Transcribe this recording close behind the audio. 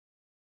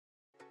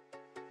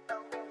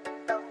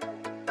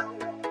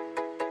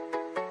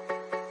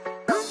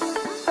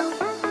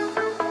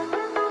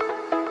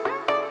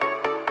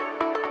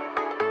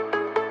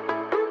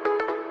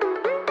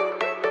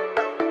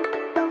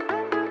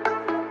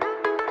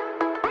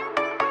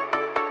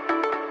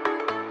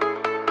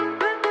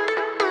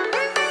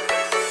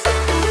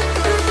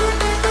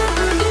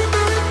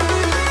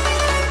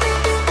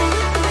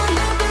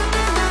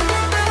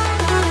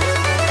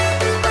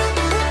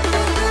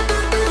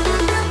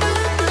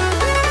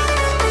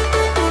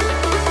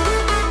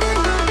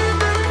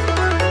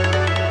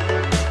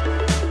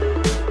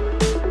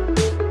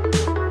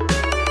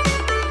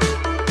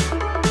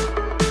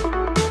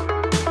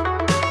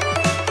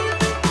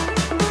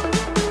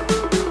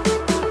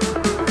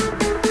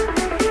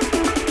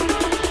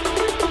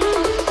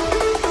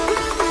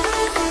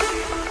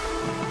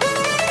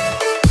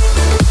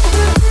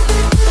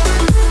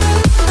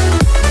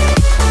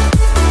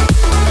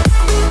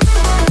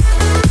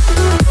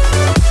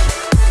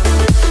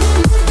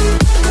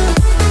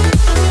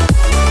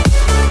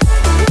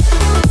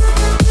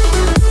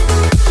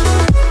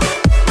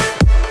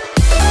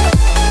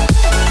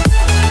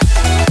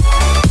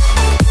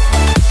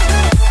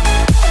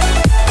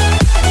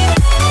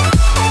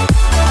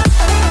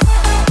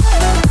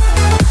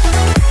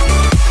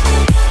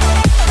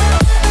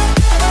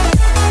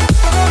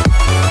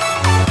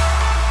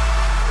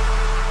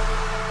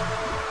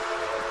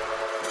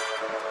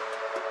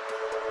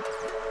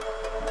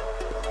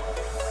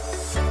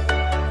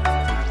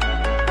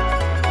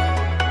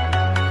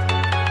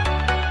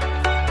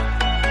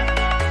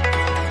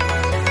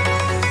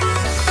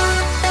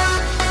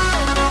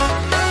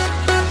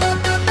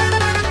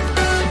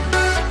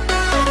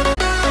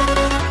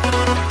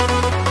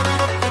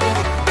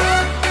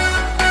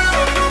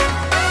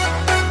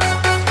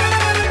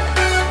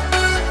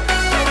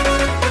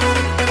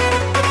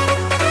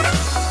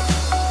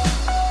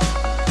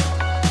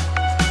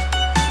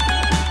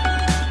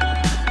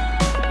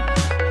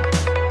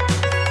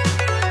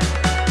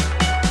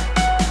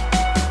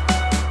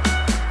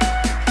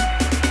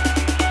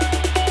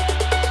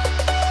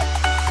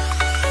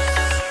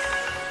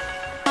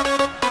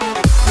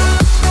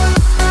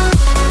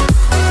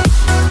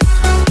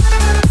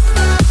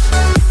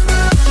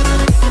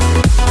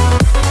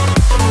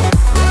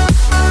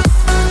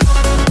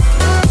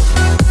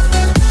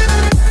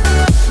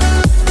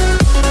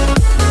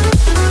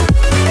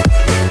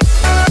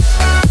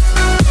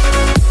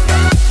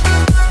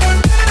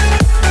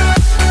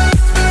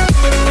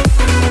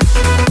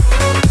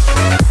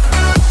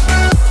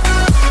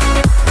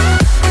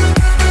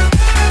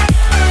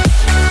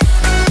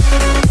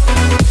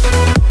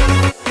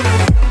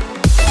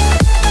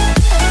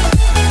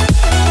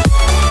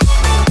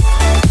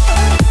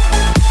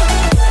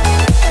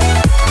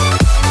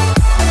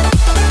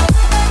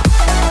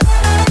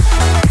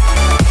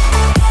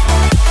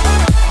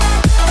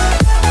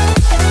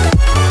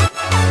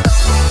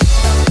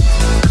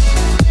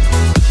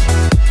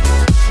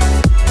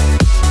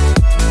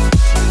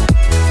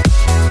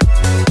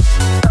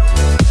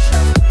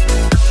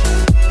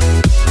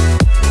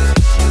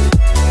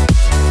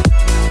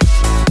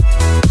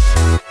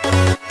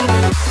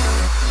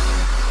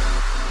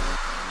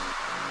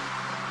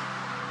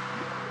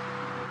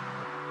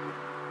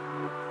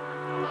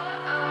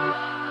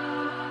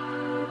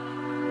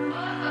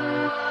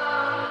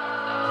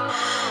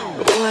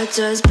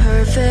does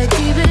perfect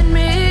even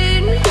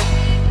mean?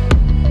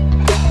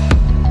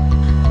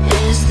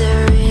 Is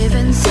there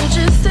even such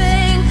a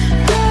thing?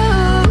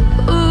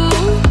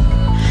 Ooh,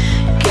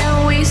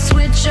 can we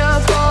switch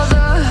up all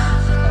the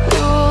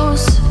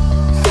rules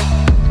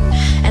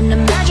and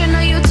imagine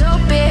a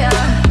utopia?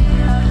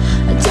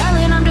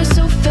 Darling, I'm just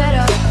so fed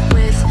up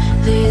with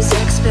these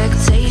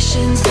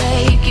expectations.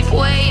 They keep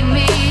weighing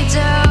me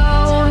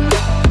down.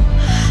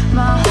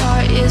 My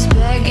heart is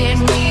begging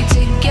me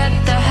to get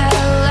the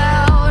hell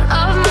out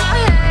of my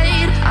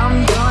head.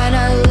 I'm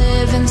gonna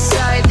live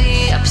inside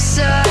the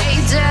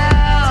upside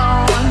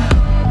down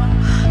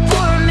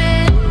for a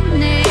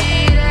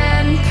minute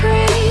and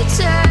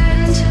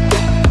pretend,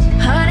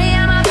 honey,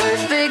 I'm a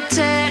perfect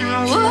 10.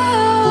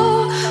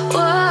 Whoa,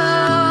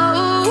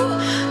 whoa,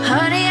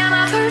 honey, I'm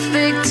a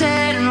perfect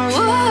 10.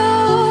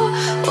 Whoa,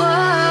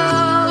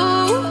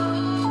 whoa,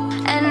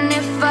 and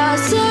if I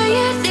say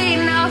it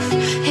enough,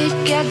 it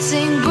gets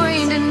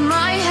ingrained in